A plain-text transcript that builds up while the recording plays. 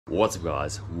What's up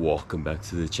guys, welcome back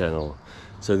to the channel.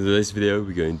 So in today's video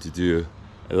we're going to do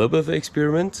a little bit of an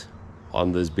experiment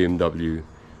on this BMW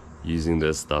using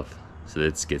this stuff. So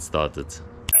let's get started.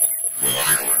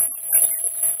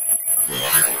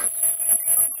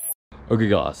 Okay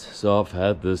guys, so I've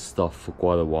had this stuff for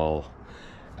quite a while.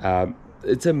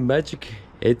 It's a Magic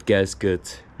head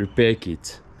gasket repair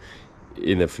kit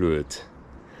in a fluid.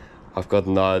 I've got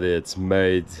no idea it's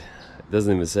made. It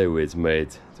doesn't even say where it's made,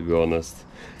 to be honest.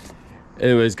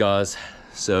 Anyways guys,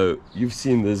 so you've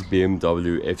seen this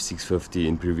BMW F650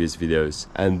 in previous videos,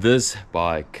 and this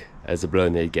bike has a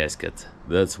blown head gasket.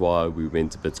 That's why we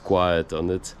went a bit quiet on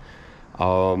it.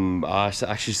 I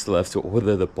actually still have to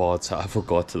order the parts. I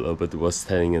forgot a little bit, it was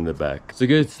standing in the back. So to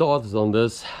get started on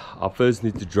this, I first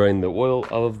need to drain the oil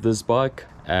out of this bike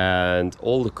and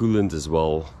all the coolant as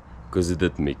well, because it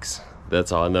did mix. That's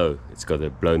how I know it's got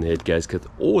a blown head gasket,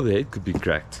 or the head could be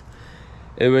cracked.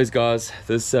 Anyways guys,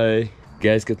 this is a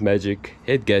Gasket Magic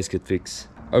head gasket fix.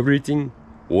 Overheating,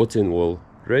 water and oil,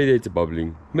 radiator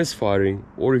bubbling, misfiring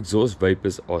or exhaust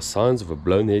vapors are signs of a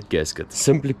blown head gasket.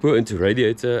 Simply put into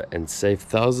radiator and save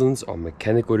thousands on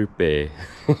mechanical repair.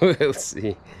 We'll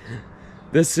see.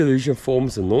 This solution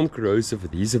forms a non-corrosive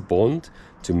adhesive bond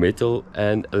to metal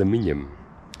and aluminium.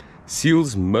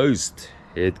 Seals most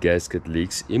head gasket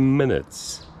leaks in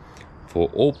minutes. For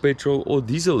all petrol or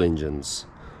diesel engines.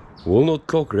 Will not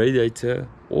clog radiator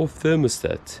or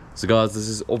thermostat. So guys, this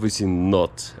is obviously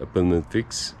not a permanent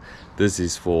fix. This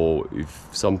is for if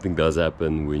something does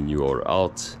happen when you are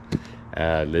out.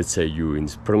 Let's say you're in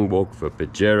Springbok for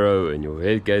Pajero and your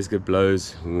head gasket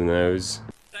blows, who knows.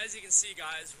 As you can see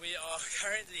guys, we are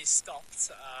currently stopped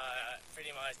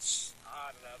pretty much,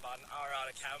 I don't know, about an hour out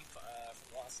of camp from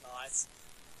last night.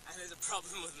 And there's a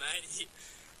problem with me.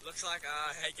 Looks like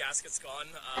our head gasket's gone.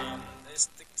 The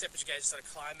temperature gauge started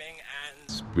climbing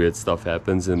and weird stuff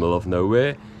happens in the middle of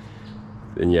nowhere.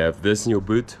 Then you have this in your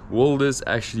boot. Will this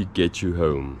actually get you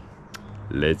home?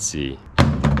 Let's see.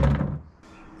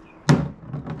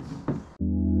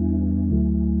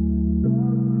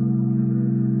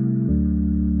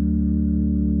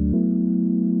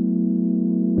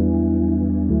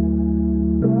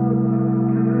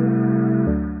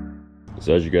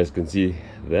 So as you guys can see,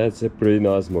 that's a pretty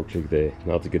nice mock trick there.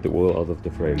 Now to get the oil out of the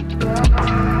frame.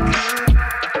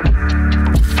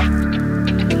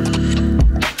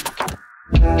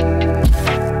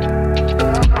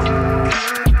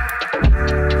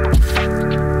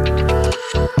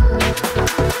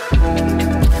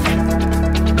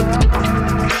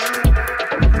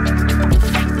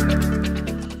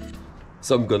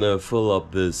 So I'm gonna fill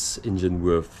up this engine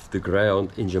with the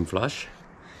ground engine flush.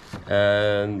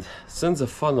 And since a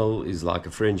funnel is like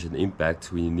a French and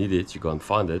impact, when you need it you can't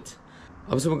find it,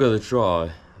 I'm still gonna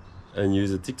try and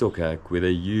use a TikTok hack where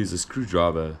they use a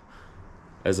screwdriver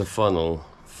as a funnel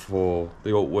for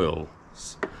the oil.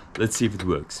 Let's see if it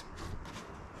works.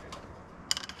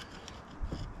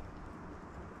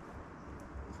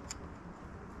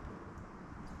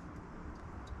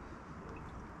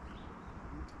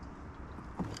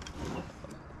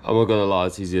 I'm not gonna lie,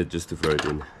 it's easier just to throw it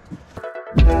in.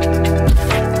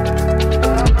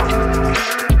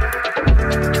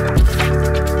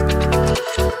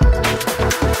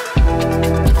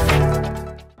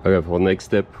 Okay, for the next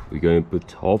step, we're going to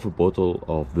put half a bottle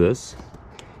of this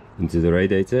into the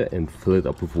radiator and fill it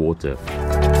up with water.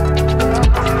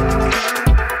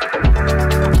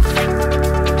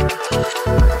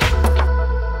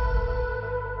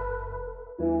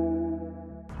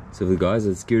 So for the guys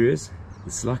that's curious,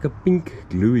 it's like a pink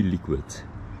gluey liquid.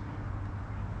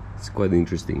 It's quite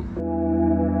interesting.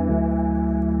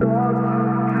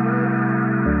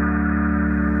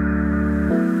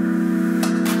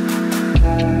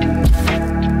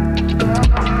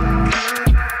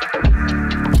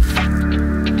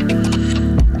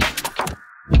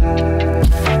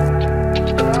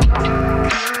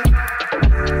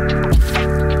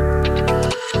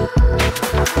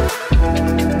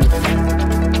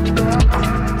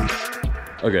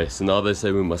 Okay, so now they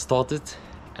say we must start it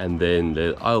and then let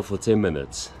it idle for 10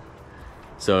 minutes.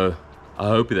 So I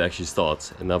hope it actually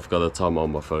starts, and I've got a timer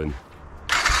on my phone.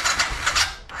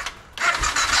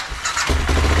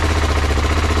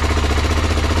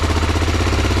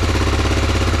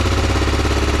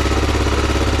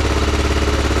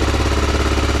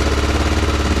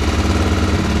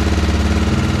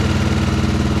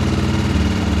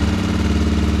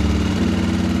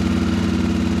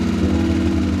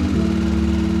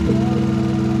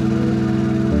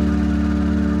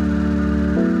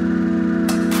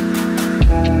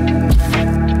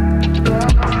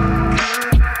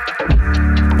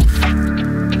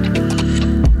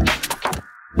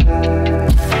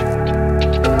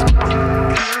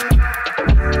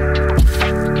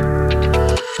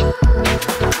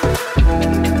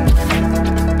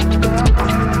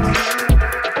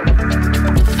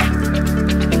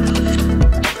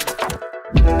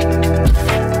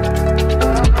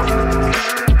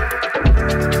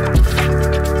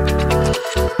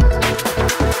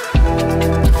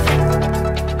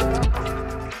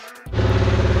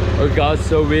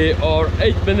 So we are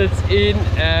 8 minutes in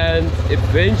and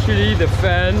eventually the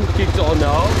fan kicks on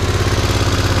now.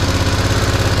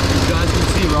 You guys can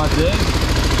see right there.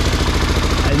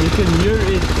 And you can hear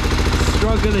it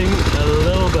struggling a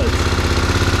little bit.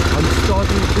 I'm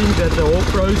starting to think that the whole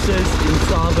process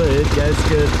inside the head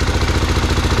gasket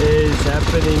is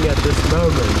happening at this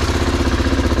moment.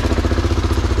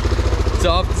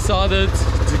 So I've decided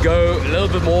to go a little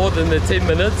bit more than the 10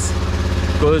 minutes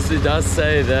because it does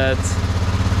say that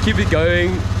keep it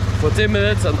going for 10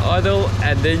 minutes on idle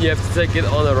and then you have to take it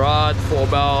on a ride for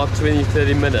about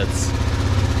 20-30 minutes.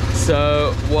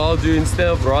 So what I'll do, instead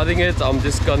of riding it, I'm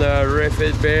just gonna rev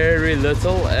it very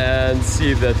little and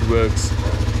see if that works.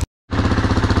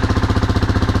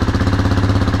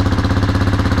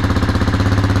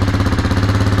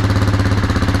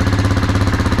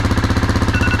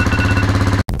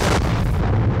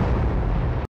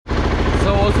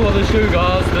 So I also want to show you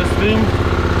guys this thing.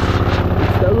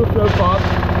 It's the overflow pipe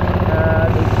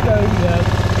and it's showing that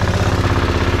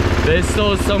there's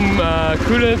still some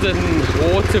coolant and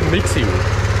water mixing,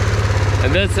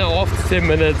 and that's how after 10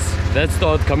 minutes that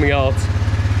started coming out.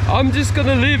 I'm just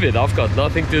gonna leave it. I've got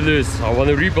nothing to lose. I want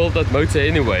to rebuild that motor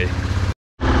anyway.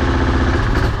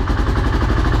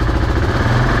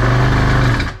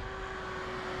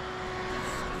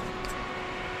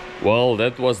 Well,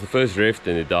 that was the first rev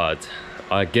and it died.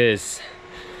 I guess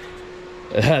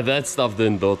that stuff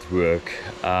did not work.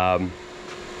 I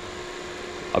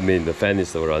mean, the fan is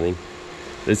still running.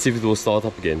 Let's see if it will start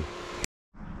up again.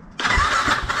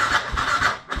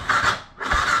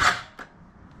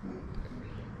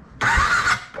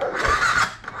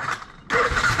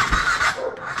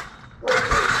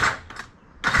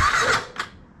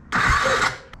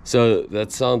 So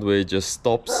that sound where it just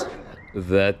stops,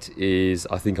 that is,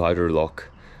 I think, hydro lock.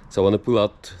 So I want to pull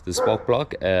out the spark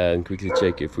plug and quickly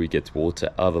check if we get water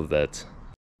out of that.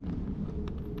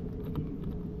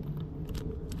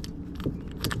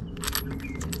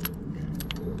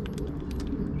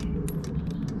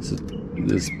 So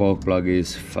the spark plug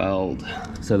is fouled.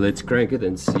 So let's crank it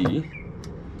and see what we get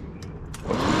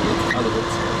out of it.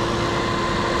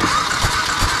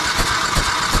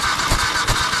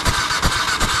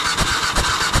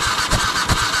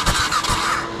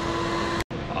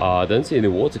 I don't see any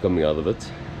water coming out of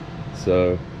it.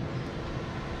 So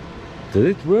did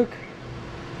it work?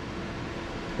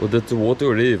 Or did the water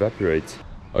already evaporate?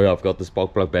 Oh yeah, I've got the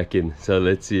spark plug back in. So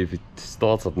let's see if it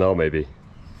starts up now maybe.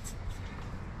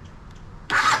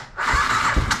 Come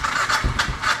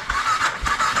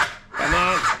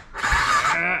on!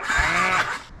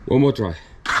 One more try.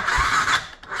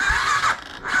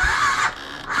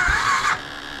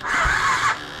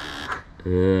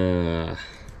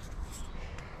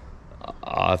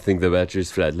 I think the battery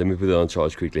is flat. Let me put it on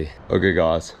charge quickly. Okay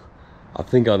guys, I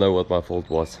think I know what my fault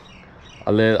was.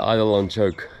 I let it idle on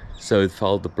choke, so it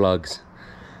fouled the plugs.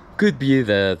 Could be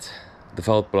that the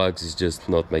fouled plugs is just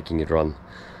not making it run.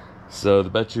 So the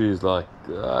battery is like,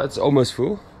 it's almost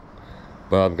full.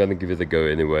 But I'm gonna give it a go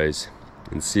anyways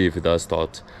and see if it does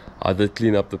start. I did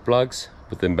clean up the plugs,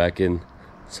 put them back in,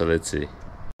 so let's see.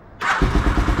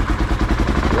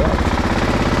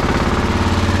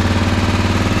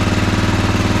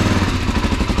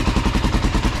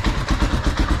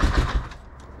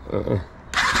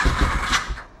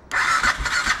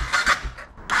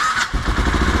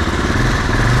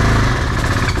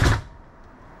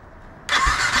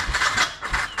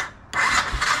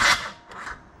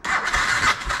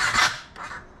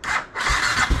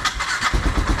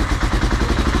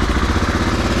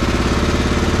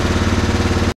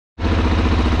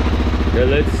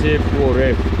 Let's see if it will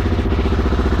rev.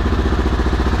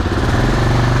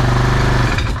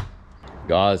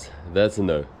 Guys, that's a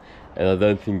no. And I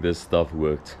don't think this stuff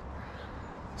worked.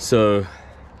 So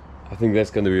I think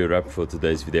that's going to be a wrap for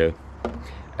today's video.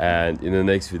 And in the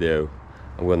next video,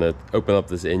 I'm going to open up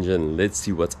this engine. Let's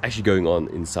see what's actually going on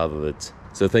inside of it.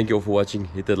 So thank you all for watching.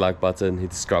 Hit that like button, hit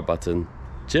the subscribe button.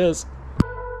 Cheers!